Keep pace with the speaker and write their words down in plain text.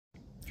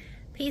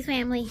Peace,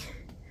 family.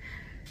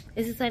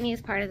 It's the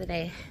sunniest part of the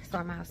day, so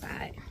I'm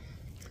outside.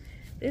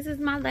 This is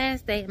my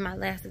last day, my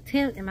last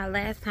attempt, and my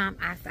last time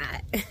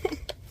outside.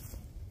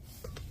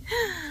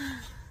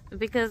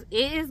 Because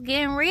it is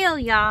getting real,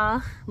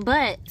 y'all.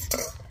 But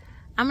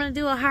I'm gonna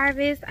do a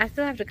harvest. I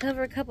still have to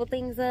cover a couple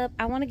things up.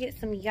 I want to get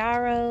some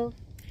yarrow.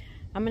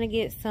 I'm gonna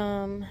get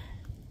some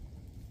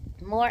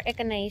more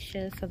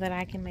echinacea so that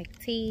I can make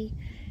tea.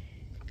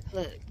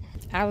 Look,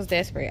 I was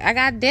desperate. I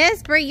got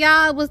desperate,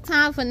 y'all. It was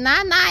time for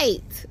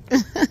night.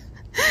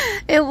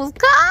 It was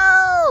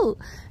cold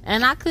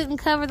and I couldn't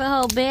cover the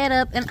whole bed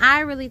up, and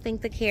I really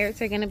think the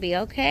carrots are gonna be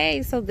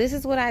okay. So this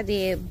is what I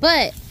did.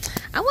 But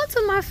I went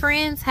to my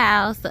friend's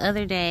house the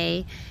other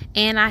day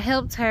and I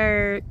helped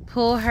her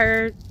pull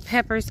her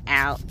peppers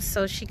out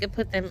so she could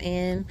put them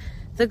in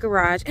the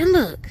garage. And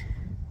look,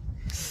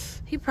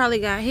 he probably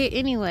got hit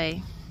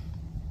anyway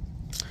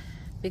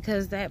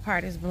because that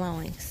part is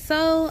blowing.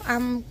 So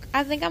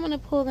I think I'm gonna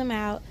pull them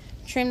out,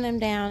 trim them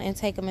down, and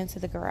take them into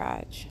the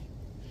garage.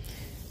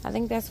 I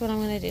think that's what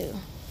I'm gonna do.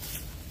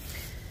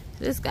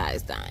 This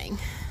guy's dying,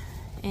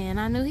 and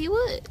I knew he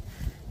would,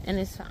 and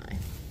it's fine.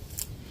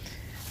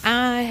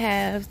 I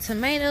have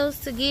tomatoes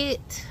to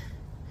get.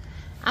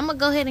 I'm gonna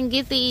go ahead and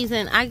get these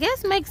and I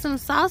guess make some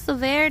salsa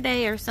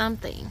verde or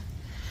something.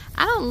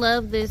 I don't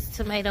love this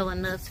tomato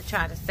enough to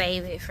try to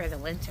save it for the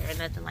winter or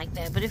nothing like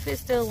that, but if it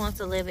still wants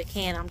to live, it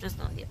can. I'm just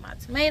gonna get my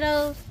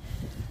tomatoes.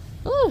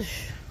 Ooh,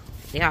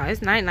 y'all,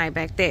 it's night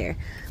back there.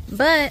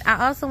 But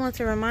I also want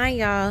to remind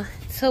y'all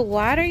to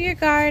water your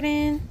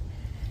garden,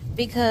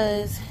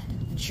 because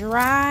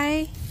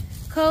dry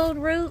cold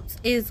roots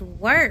is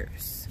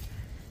worse.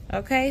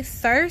 Okay,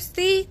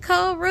 thirsty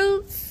cold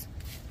roots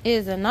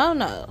is a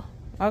no-no.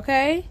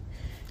 Okay,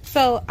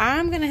 so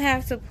I'm gonna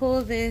have to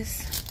pull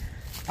this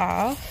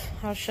off.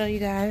 I'll show you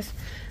guys.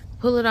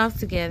 Pull it off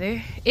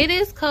together. It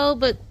is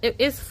cold, but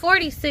it's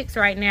 46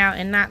 right now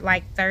and not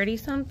like 30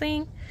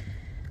 something.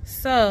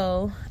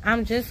 So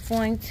I'm just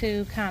going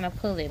to kind of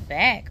pull it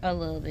back a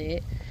little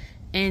bit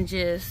and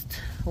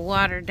just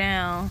water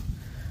down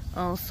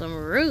on some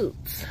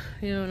roots,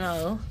 you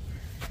know,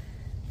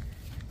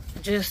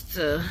 just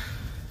to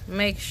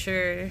make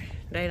sure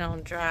they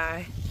don't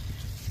dry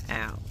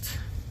out.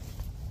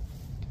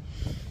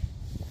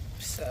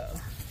 So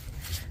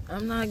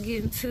I'm not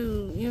getting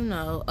too, you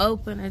know,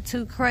 open or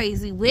too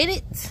crazy with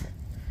it,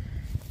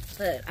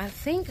 but I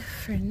think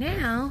for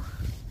now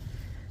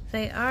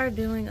they are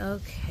doing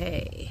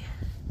okay.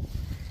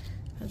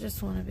 I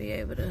just want to be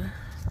able to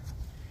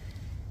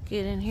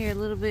get in here a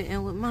little bit,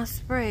 and with my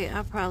spray,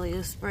 I probably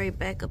will spray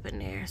back up in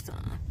there. So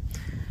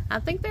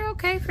I think they're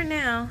okay for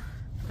now.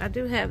 I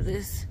do have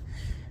this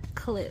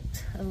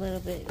clipped a little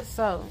bit.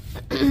 So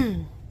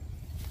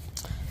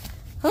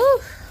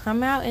whew,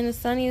 I'm out in the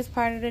sunniest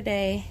part of the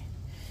day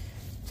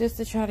just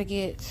to try to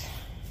get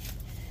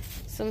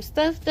some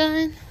stuff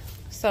done.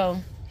 So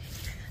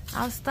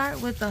I'll start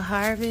with the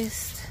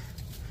harvest.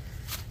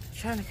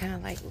 Trying to kind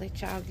of like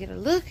let y'all get a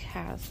look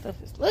how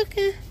stuff is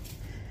looking.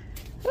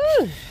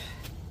 Whew.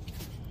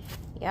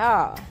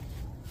 Y'all,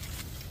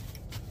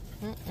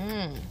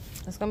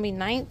 it's gonna be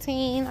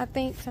 19 I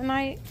think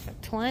tonight, or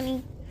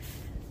 20.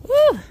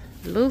 Woo,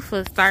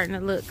 loofah's starting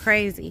to look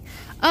crazy.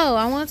 Oh,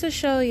 I want to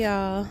show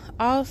y'all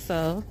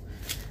also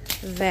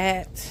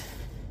that,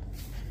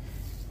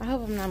 I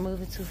hope I'm not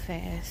moving too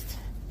fast.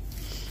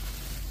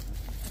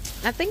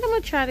 I think I'm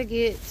gonna try to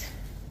get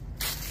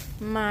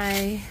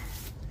my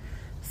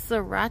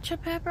sriracha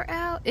pepper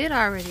out. It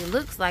already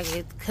looks like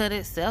it cut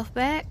itself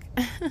back.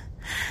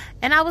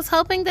 And I was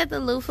hoping that the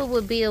loofah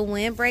would be a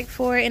windbreak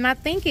for it, and I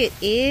think it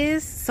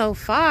is so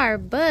far,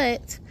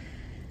 but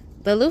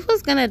the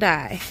loofah's gonna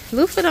die.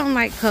 Loofah don't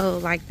like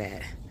cold like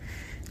that.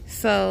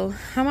 So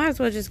I might as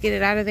well just get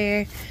it out of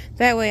there.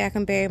 That way I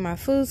can bury my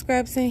food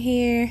scraps in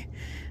here,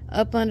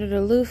 up under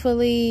the loofah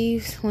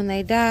leaves when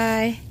they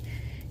die,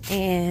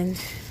 and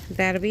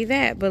that'll be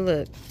that. But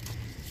look,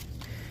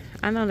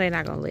 I know they're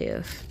not gonna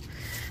live.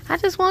 I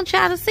just want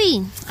y'all to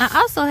see. I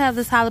also have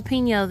this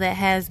jalapeno that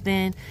has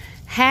been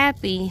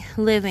happy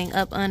living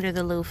up under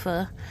the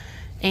loofah,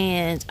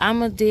 and I'm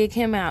gonna dig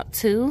him out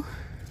too.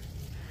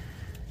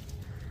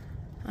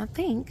 I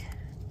think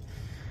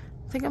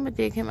I'm gonna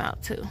dig him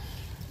out too.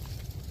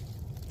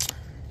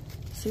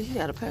 See, he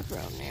got a pepper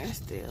on there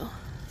still,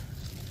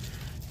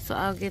 so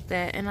I'll get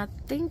that, and I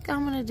think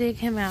I'm gonna dig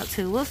him out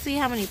too. We'll see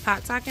how many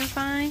pots I can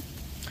find.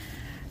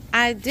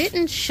 I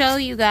didn't show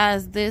you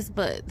guys this,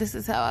 but this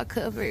is how I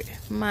covered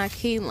my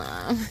key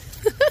lime.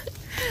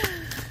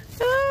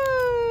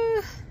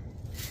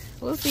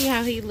 We'll see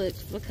how he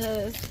looks,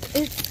 because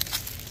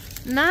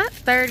it's not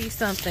 30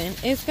 something.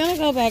 It's gonna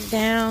go back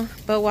down,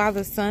 but while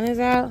the sun is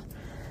out,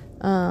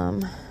 I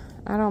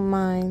don't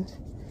mind,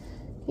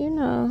 you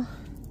know,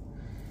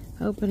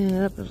 opening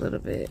it up a little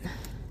bit.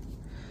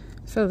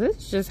 So this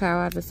is just how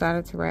I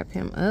decided to wrap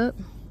him up.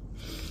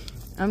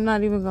 I'm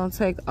not even gonna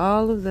take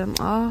all of them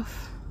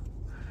off.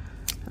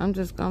 I'm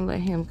just gonna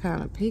let him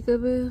kind of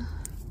peekaboo,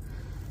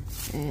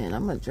 and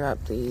I'm gonna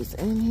drop these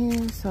in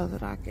here so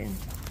that I can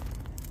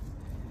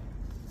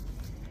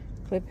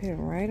Clip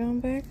him right on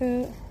back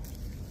up.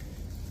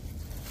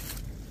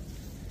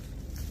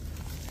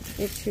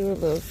 Get you a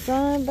little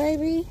sun,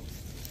 baby.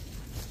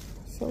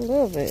 Just a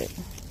little bit.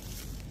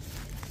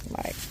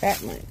 Like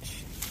that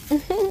much.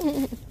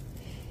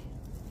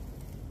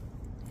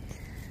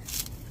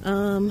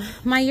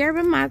 My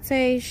yerba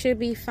mate should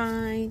be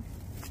fine.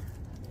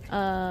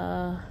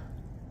 What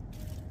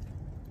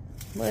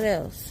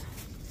else?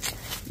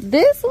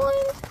 This one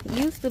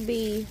used to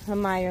be a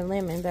Meyer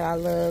lemon that I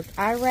loved.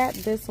 I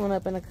wrapped this one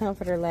up in a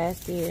comforter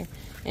last year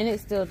and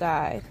it still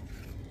died.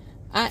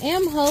 I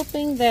am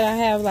hoping that I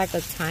have like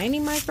a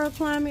tiny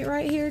microclimate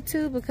right here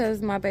too,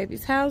 because my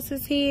baby's house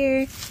is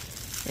here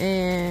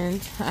and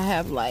I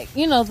have, like,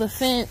 you know, the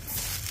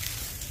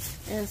fence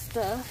and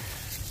stuff.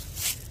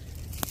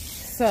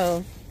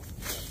 So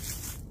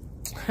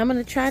I'm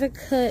gonna try to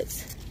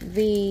cut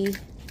the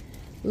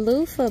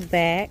loofah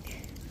back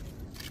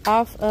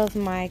off of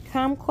my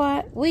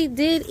kumquat. We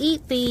did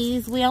eat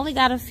these. We only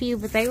got a few,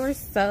 but they were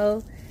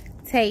so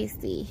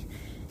tasty.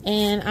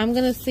 And I'm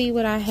gonna see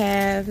what I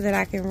have that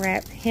I can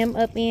wrap him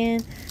up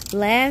in.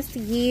 Last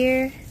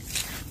year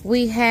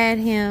we had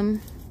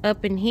him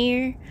up in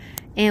here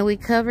and we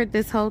covered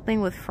this whole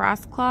thing with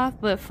frost cloth,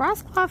 but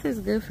frost cloth is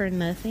good for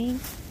nothing.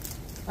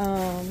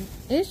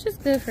 It's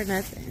just good for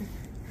nothing.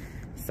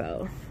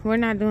 So we're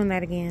not doing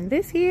that again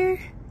this year.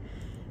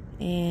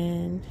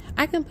 And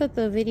I can put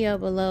the video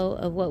below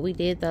of what we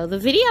did though. The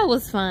video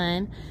was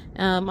fun.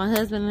 My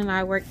husband and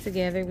I worked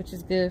together, which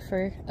is good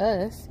for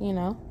us, you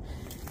know.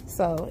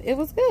 So it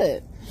was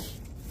good.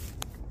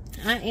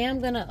 I am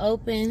gonna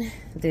open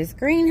this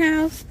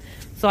greenhouse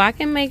so I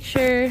can make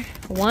sure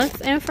once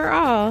and for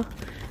all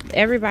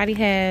everybody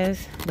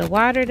has the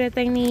water that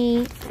they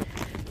need.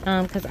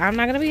 Because I'm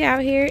not gonna be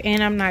out here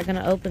and I'm not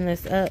gonna open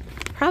this up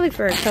probably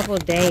for a couple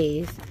of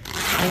days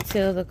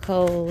until the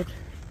cold,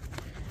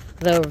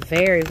 the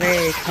very,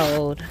 very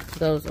cold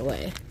goes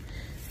away.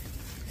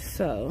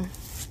 So,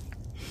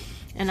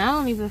 and I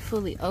don't even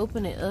fully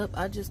open it up.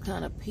 I just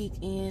kind of peek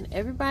in.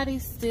 Everybody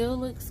still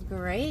looks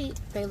great.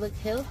 They look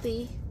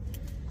healthy.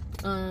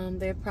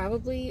 They're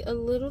probably a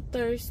little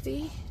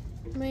thirsty,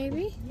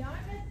 maybe.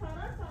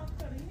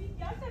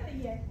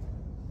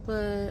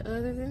 But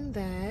other than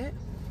that,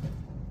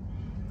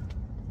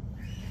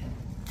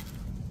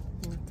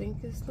 I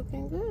think it's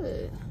looking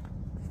good.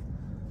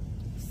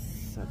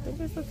 I think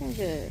it's looking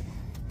good.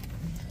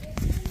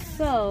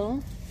 So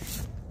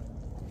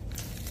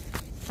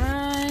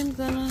I'm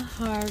gonna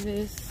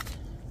harvest,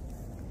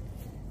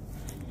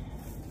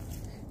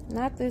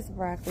 not this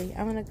broccoli.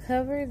 I'm gonna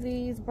cover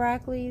these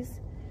broccolis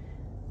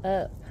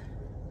up.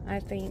 I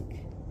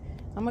think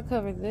I'm gonna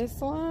cover this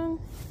one.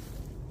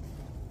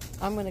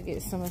 I'm gonna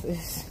get some of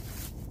this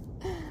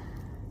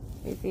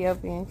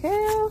Ethiopian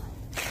kale.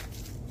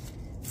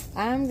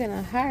 I'm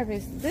gonna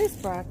harvest this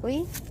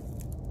broccoli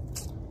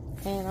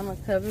and I'm gonna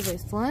cover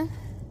this one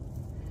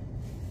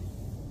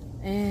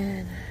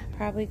and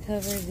probably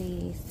cover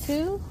these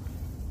two,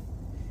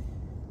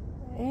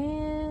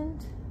 and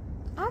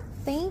I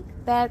think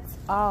that's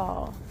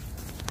all.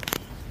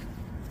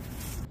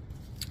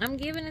 I'm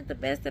giving it the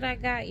best that I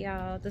got,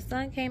 y'all. The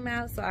sun came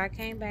out, so I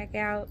came back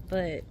out,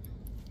 but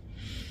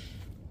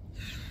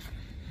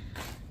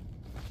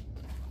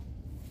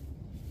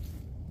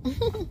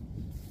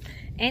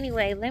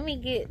anyway, let me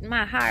get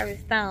my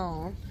harvest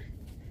on.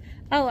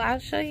 Oh, I'll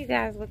show you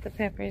guys what the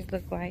peppers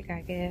look like,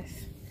 I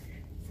guess,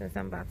 since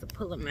I'm about to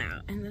pull them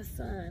out and the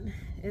sun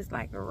is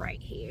like right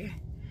here.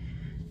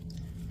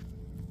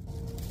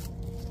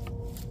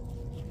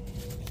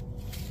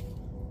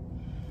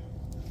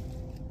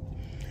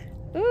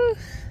 Ooh.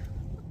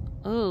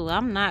 Oh,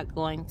 I'm not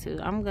going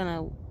to. I'm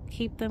gonna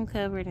keep them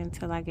covered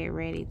until I get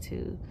ready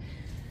to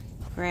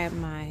grab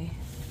my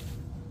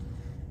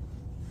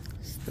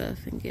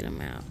stuff and get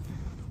them out.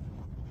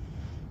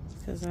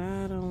 Because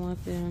I don't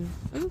want them.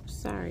 Oops,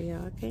 sorry,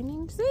 y'all. I can't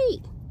even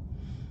see.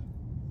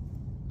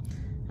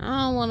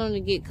 I don't want them to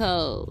get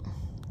cold.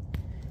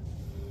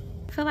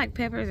 I feel like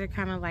peppers are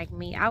kind of like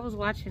me. I was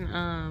watching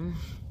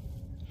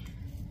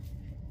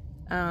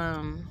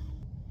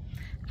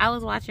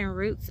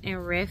Roots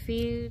and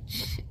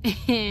Refuge,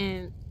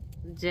 and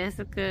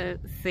Jessica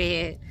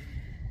said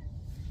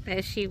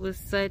that she was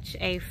such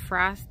a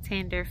frost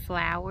tender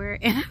flower,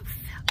 and I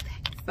felt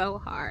that so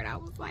hard. I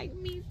was like,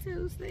 me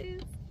too,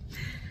 sis.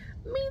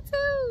 Me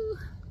too.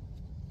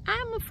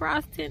 I'm a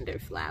frost tender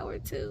flower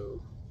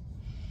too.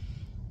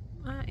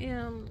 I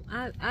am.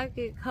 I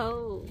get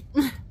cold.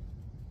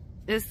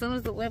 As soon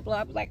as the wind blows,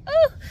 I'm like,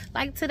 oh,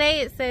 like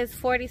today it says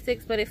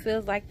 46, but it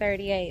feels like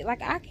 38.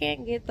 Like, I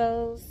can't get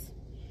those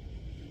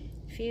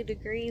few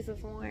degrees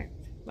of warmth.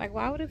 Like,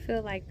 why would it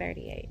feel like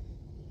 38?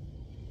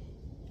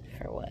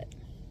 For what?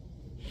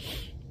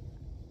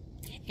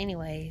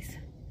 Anyways,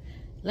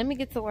 let me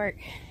get to work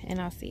and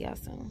I'll see y'all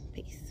soon.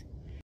 Peace.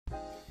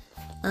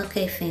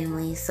 Okay,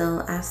 family,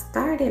 so I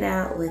started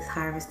out with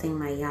harvesting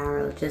my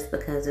yarrow just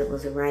because it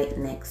was right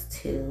next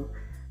to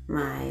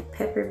my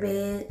pepper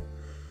bed.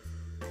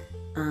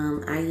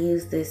 I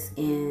use this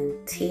in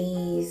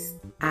teas,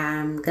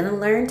 I'm gonna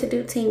learn to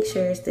do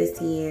tinctures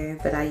this year,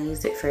 but I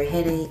use it for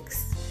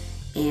headaches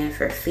and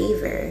for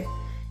fever.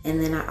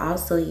 And then I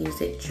also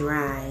use it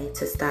dry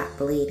to stop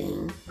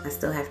bleeding. I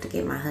still have to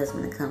get my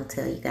husband to come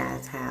tell you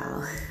guys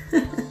how.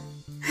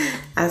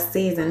 I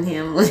season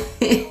him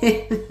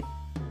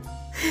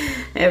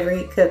whenever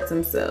he cuts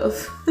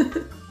himself.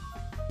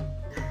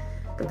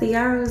 But the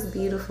yarrow is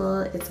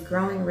beautiful. It's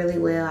growing really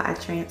well. I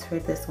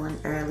transferred this one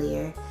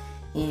earlier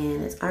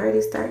and it's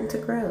already starting to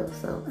grow,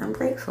 so I'm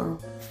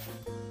grateful.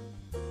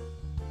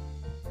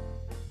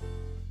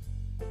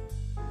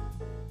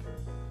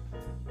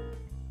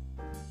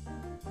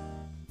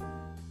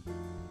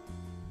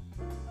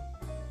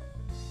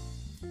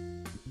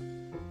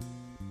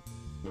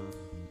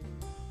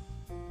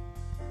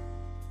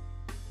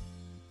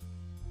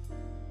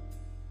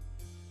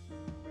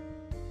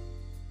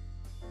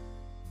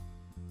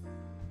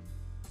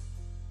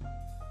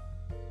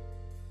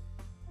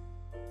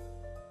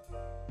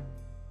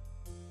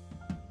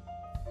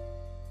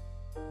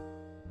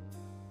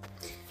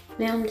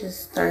 Now I'm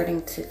just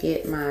starting to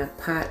get my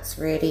pots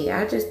ready.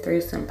 I just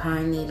threw some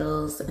pine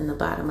needles in the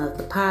bottom of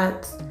the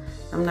pots.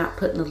 I'm not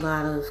putting a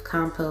lot of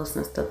compost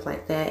and stuff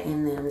like that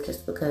in them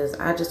just because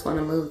I just want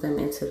to move them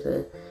into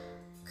the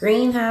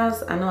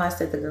greenhouse. I know I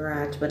said the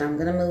garage, but I'm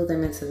gonna move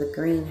them into the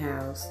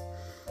greenhouse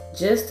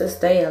just to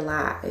stay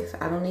alive.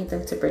 I don't need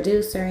them to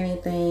produce or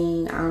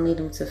anything. I don't need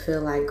them to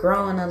feel like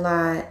growing a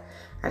lot.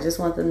 I just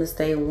want them to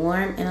stay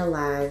warm and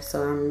alive.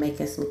 So I'm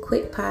making some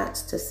quick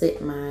pots to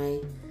sit my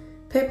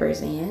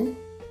peppers in,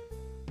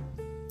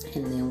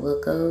 and then we'll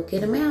go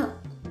get them out.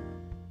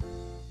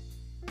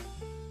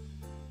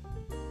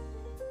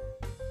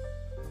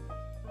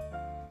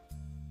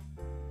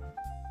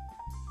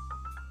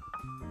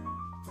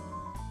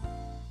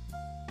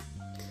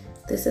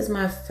 This is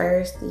my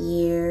first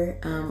year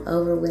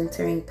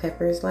overwintering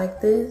peppers like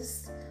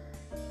this.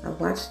 I've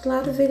watched a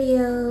lot of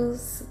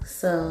videos,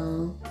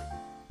 so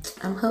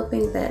I'm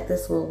hoping that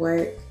this will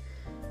work.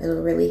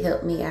 It'll really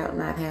help me out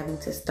not having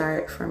to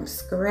start from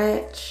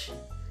scratch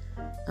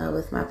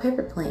with my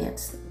pepper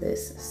plants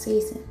this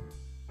season.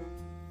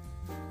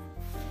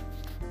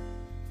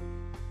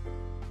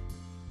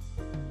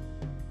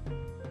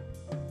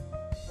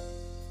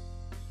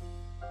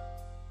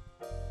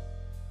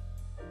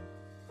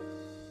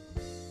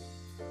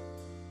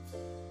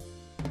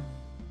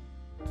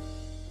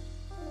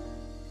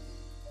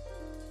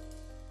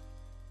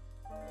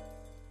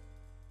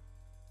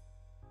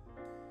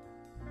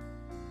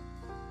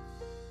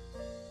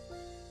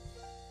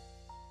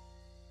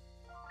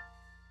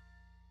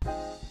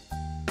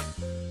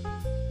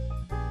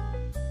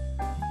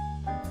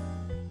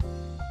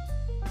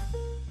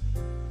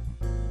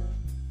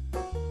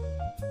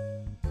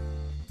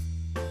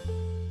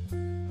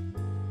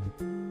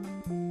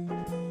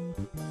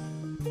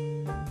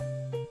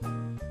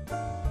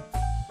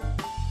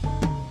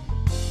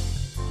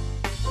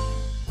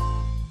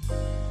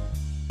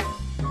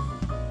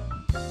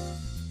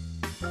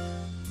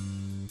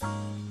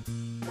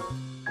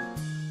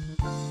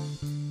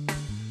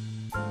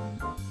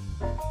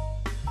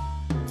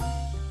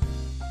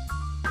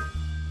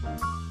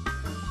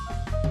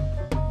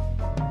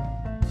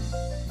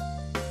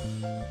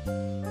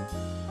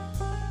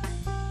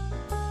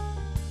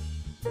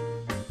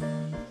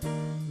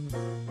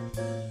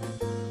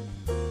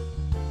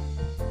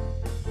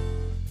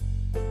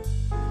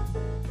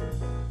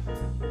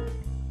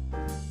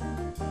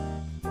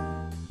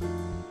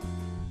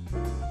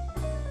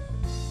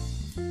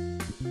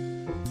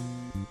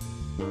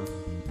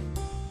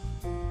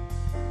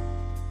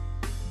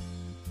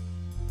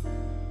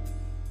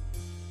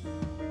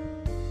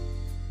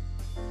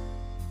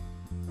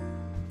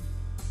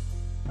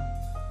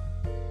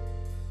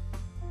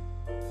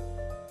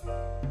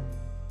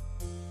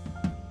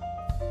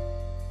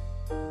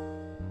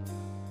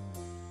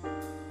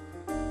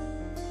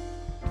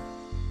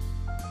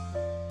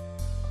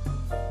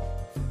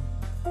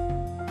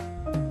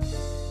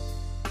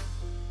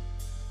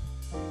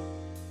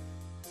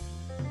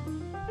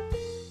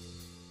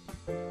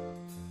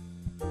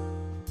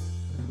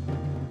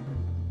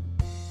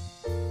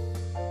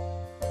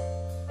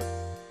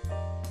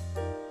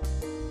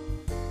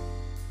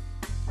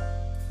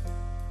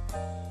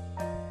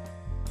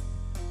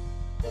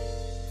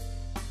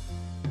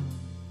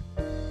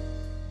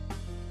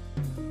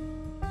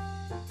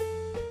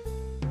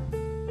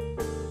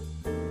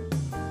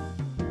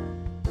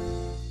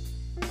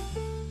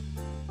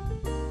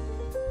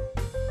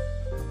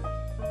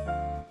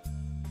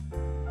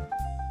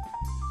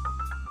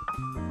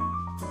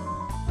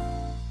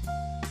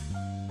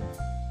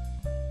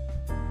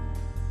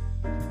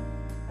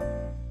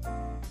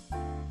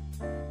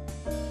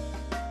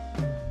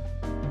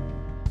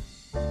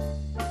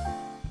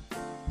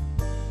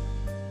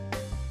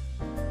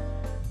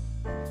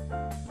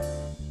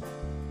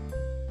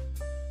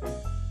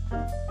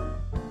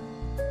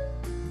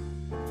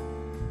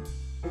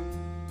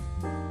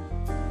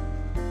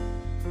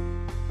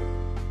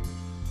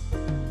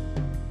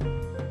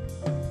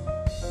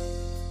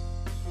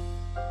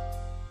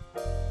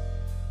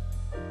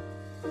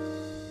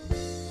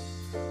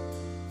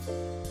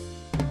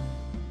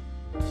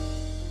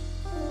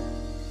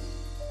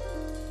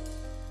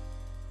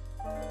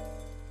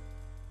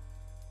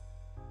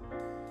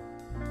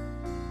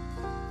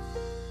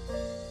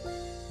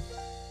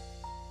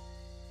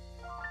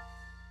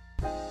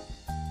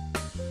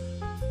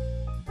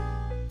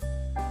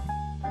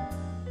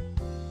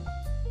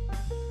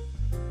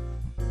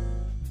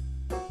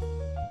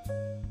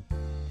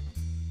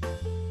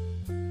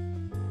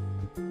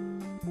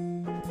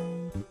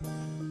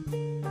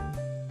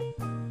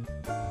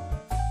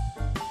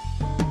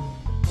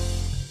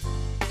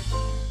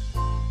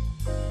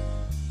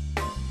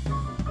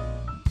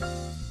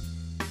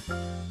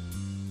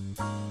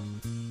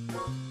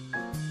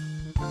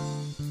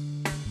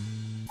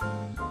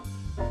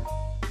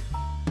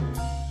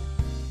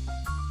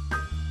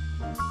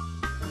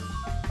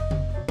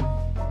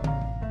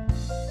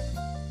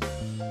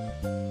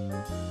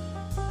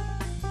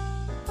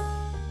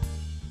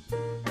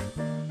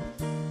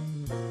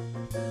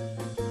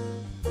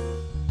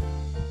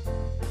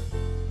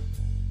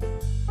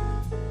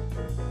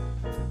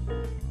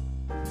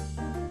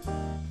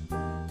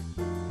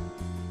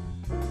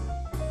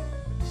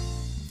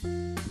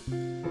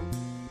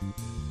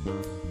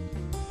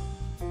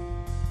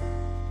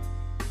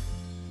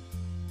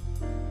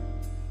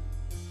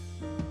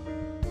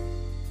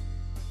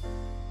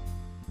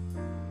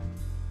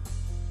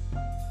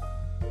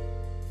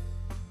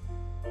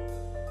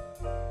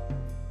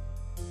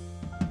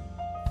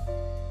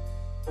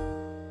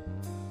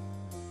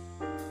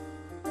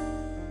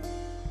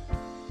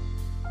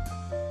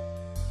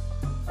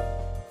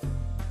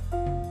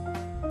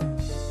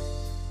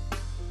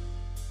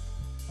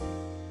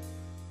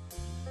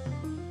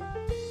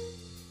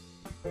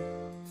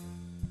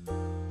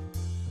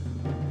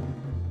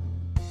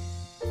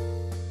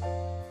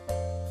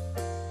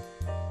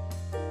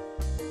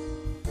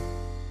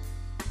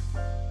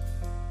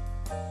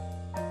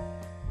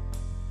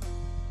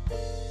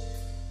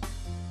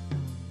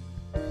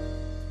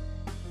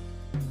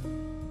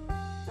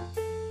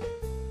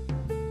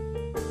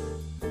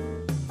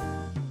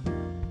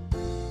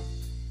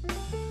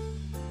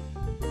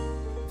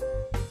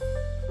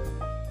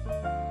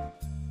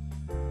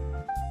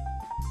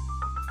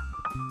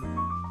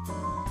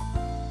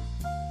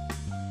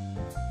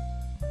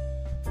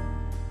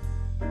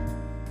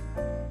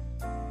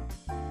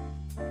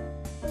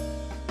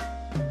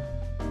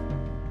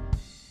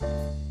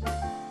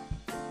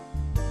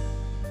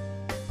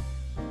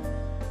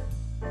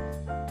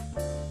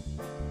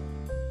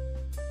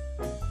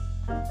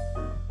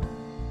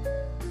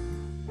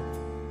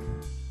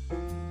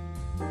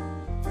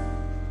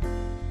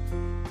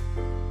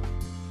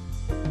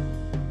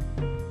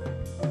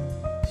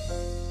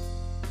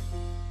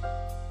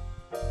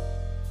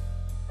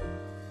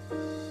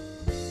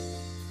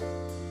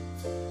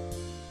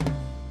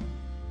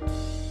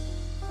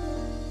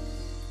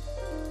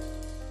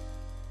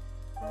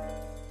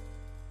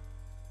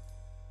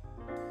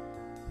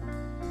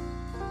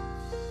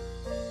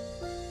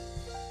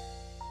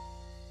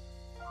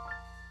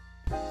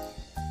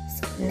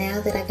 now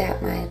that I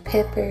got my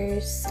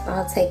peppers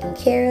all taken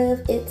care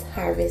of, it's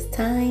harvest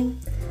time.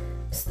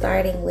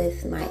 Starting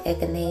with my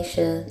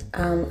echinacea.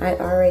 I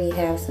already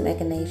have some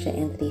echinacea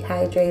in the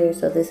dehydrator,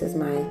 so this is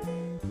my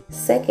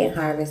second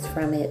harvest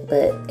from it,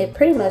 but it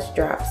pretty much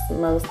drops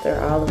most or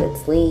all of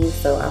its leaves,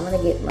 so I'm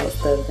gonna get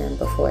most of them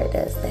before it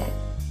does that.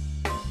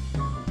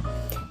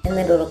 And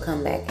then it'll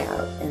come back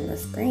out in the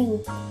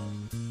spring.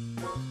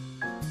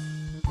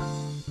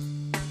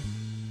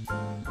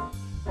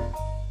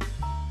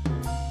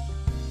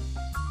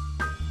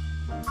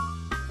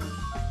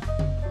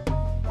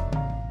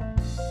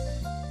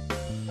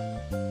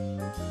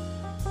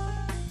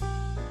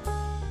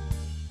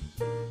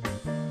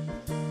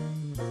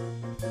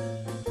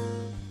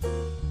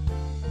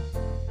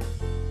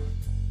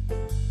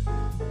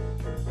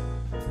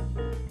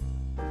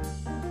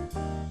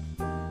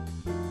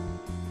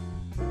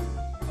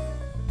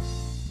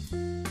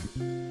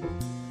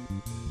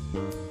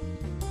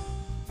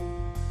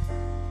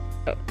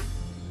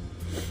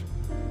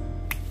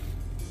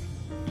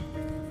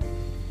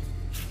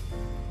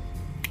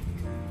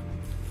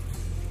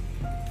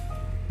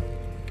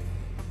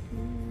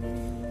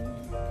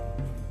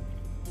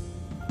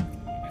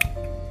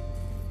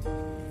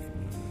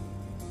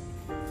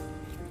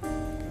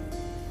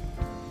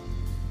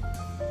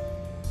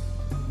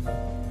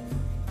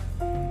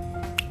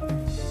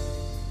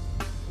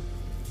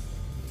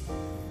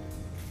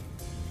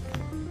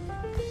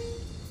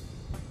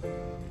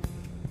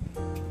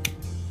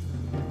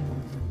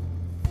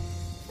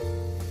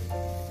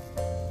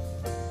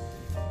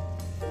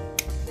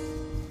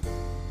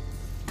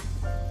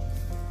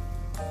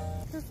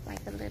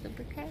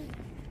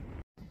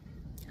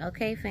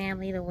 Okay,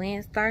 family, the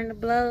wind's starting to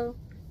blow,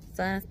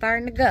 sun's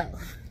starting to go.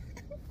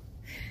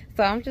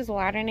 So I'm just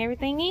watering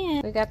everything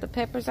in. We got the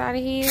peppers out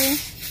of here.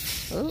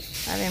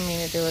 Oops, I didn't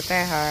mean to do it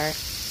that hard.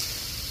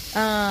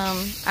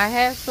 I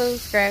have food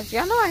scraps.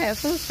 Y'all know I have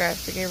food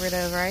scraps to get rid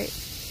of, right?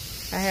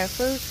 I have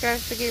food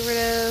scraps to get rid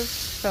of.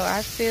 So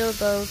I filled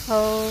those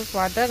holes.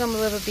 Well, I dug them a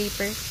little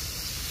deeper.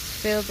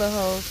 Filled the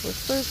holes with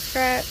food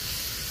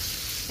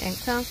scraps and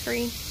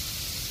comfrey.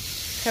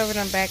 Covered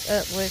them back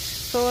up with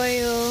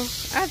soil.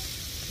 I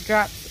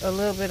dropped a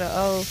little bit of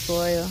old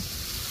soil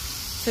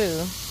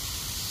too.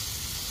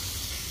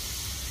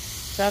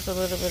 Dropped a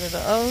little bit of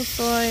the old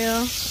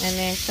soil and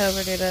then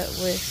covered it up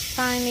with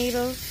pine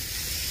needles.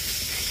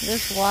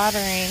 Just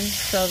watering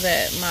so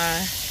that my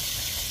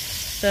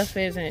stuff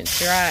isn't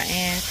dry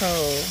and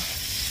cold.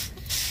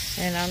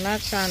 And I'm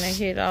not trying to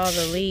hit all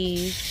the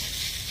leaves,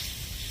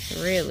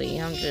 really.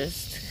 I'm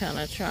just kind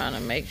of trying to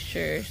make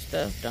sure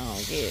stuff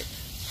don't get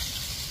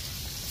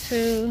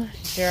too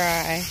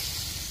dry.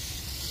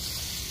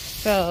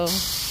 So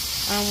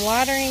I'm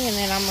watering and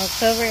then I'm gonna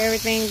cover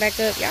everything back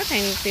up. Y'all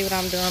can't even see what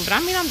I'm doing, but I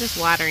mean, I'm just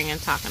watering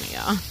and talking to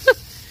y'all.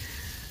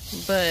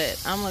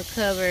 But I'm gonna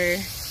cover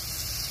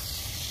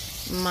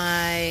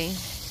my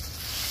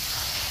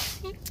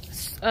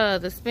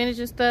the spinach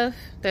and stuff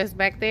that's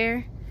back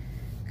there.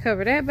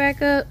 Cover that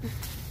back up.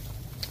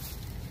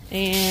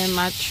 And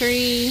my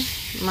tree,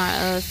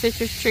 my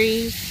citrus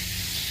trees,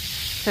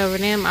 cover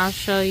them. I'll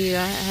show you.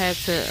 I had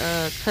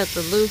to cut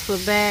the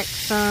loofah back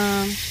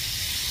some.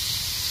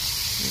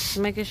 Just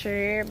making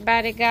sure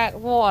everybody got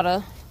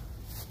water.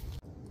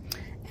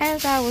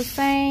 As I was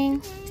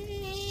saying,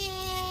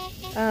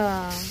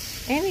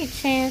 any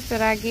chance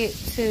that I get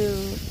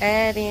to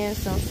add in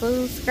some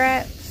food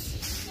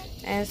scraps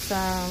and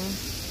some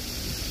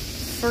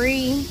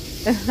free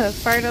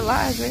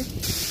fertilizer,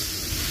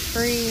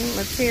 free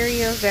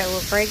materials that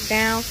will break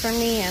down for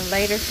me and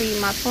later feed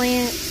my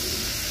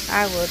plants,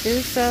 I will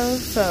do so.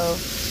 So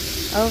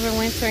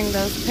overwintering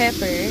those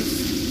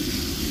peppers,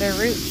 the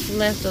roots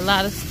left a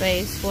lot of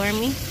space for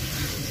me,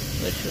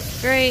 which was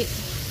great.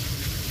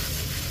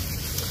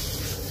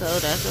 So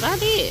that's what I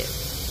did.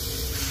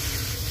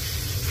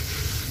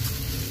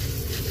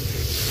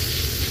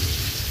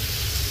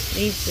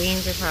 These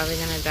beans are probably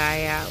going to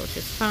die out, which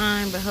is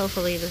fine, but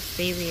hopefully the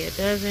stevia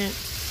doesn't.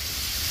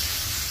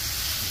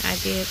 I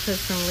did put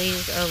some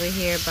leaves over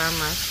here by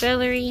my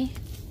celery.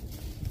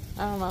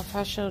 I don't know if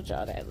I showed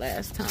y'all that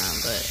last time,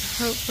 but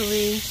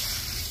hopefully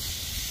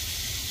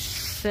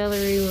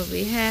celery will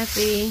be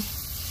happy.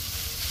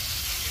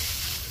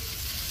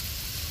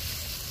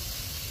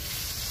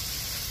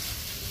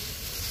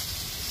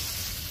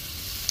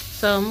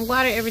 So I'm gonna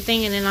water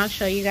everything and then I'll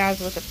show you guys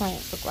what the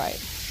plants look like.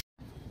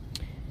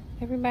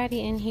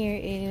 Everybody in here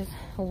is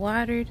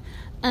watered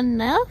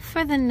enough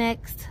for the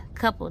next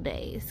couple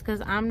days because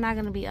I'm not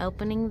gonna be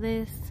opening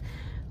this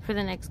for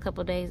the next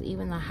couple days.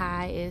 Even the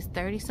high is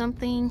 30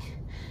 something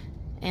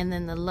and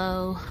then the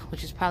low,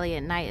 which is probably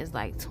at night, is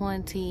like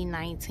 20,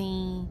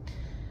 19.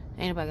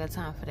 Ain't nobody got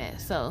time for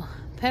that. So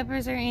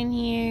peppers are in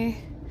here,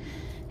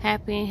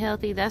 happy and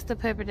healthy. That's the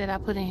pepper that I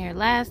put in here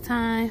last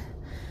time.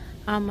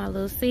 All my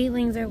little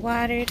seedlings are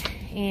watered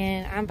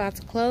and I'm about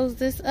to close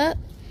this up.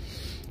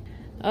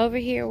 Over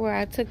here where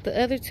I took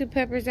the other two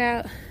peppers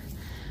out,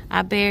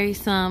 I buried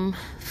some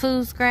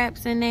food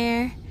scraps in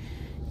there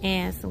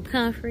and some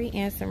comfrey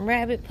and some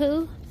rabbit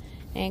poo.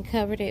 and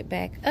covered it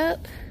back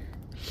up.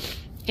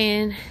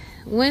 And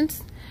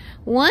once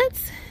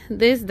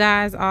this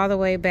dies all the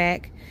way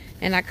back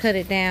and I cut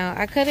it down,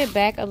 I cut it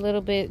back a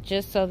little bit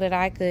just so that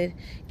I could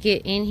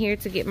get in here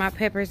to get my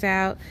peppers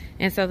out,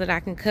 and so that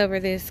I can cover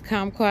this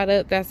kumquat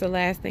up. That's the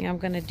last thing I'm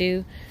gonna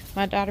do.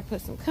 My daughter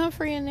put some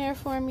comfrey in there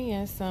for me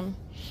and some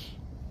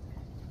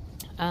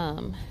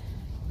pine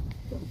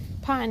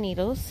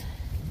needles.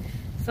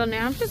 So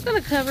now I'm just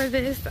gonna cover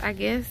this, I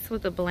guess,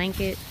 with a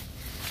blanket,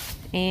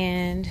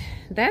 and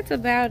that's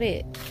about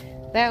it.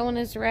 That one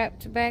is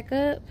wrapped back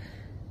up,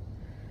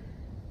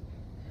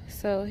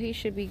 so he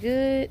should be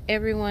good.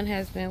 Everyone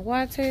has been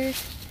watered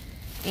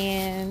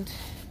and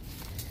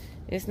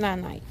it's not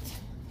night.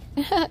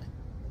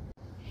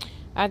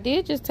 I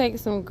did just take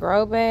some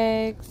grow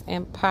bags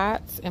and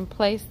pots and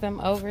place them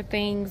over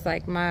things.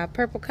 Like my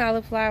purple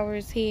cauliflower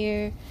is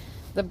here,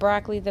 the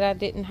broccoli that I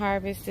didn't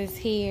harvest is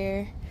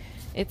here.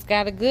 It's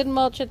got a good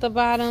mulch at the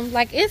bottom.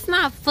 Like, it's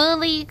not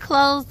fully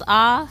closed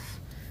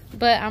off,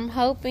 but I'm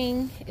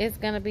hoping it's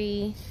gonna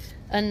be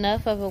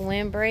enough of a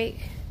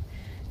windbreak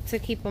to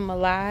keep them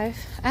alive.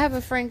 I have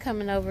a friend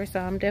coming over, so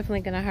I'm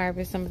definitely gonna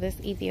harvest some of this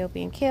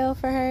Ethiopian kale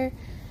for her.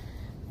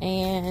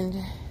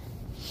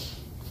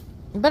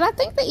 But I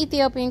think the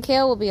Ethiopian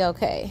kale will be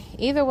okay.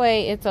 Either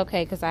way, it's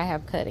okay because I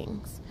have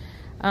cuttings.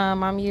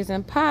 I'm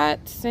using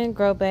pots and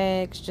grow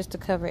bags just to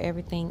cover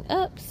everything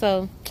up.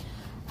 So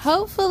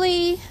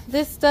hopefully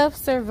this stuff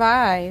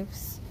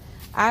survives.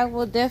 I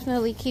will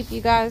definitely keep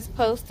you guys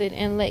posted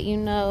and let you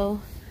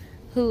know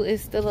who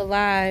is still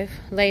alive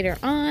later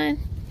on.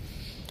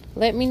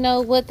 Let me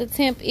know what the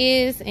temp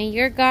is in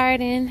your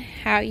garden,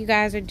 how you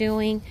guys are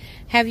doing.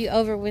 Have you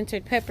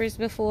overwintered peppers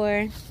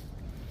before?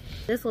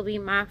 This will be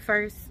my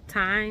first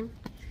time,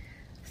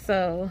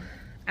 so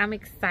I'm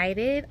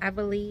excited. I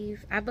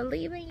believe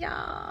in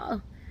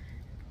y'all.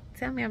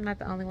 Tell me I'm not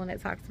the only one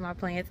that talks to my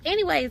plants.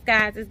 Anyways,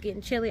 guys, it's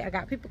getting chilly. I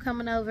got people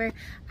coming over.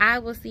 I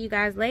will see you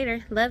guys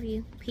later. Love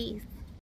you. Peace.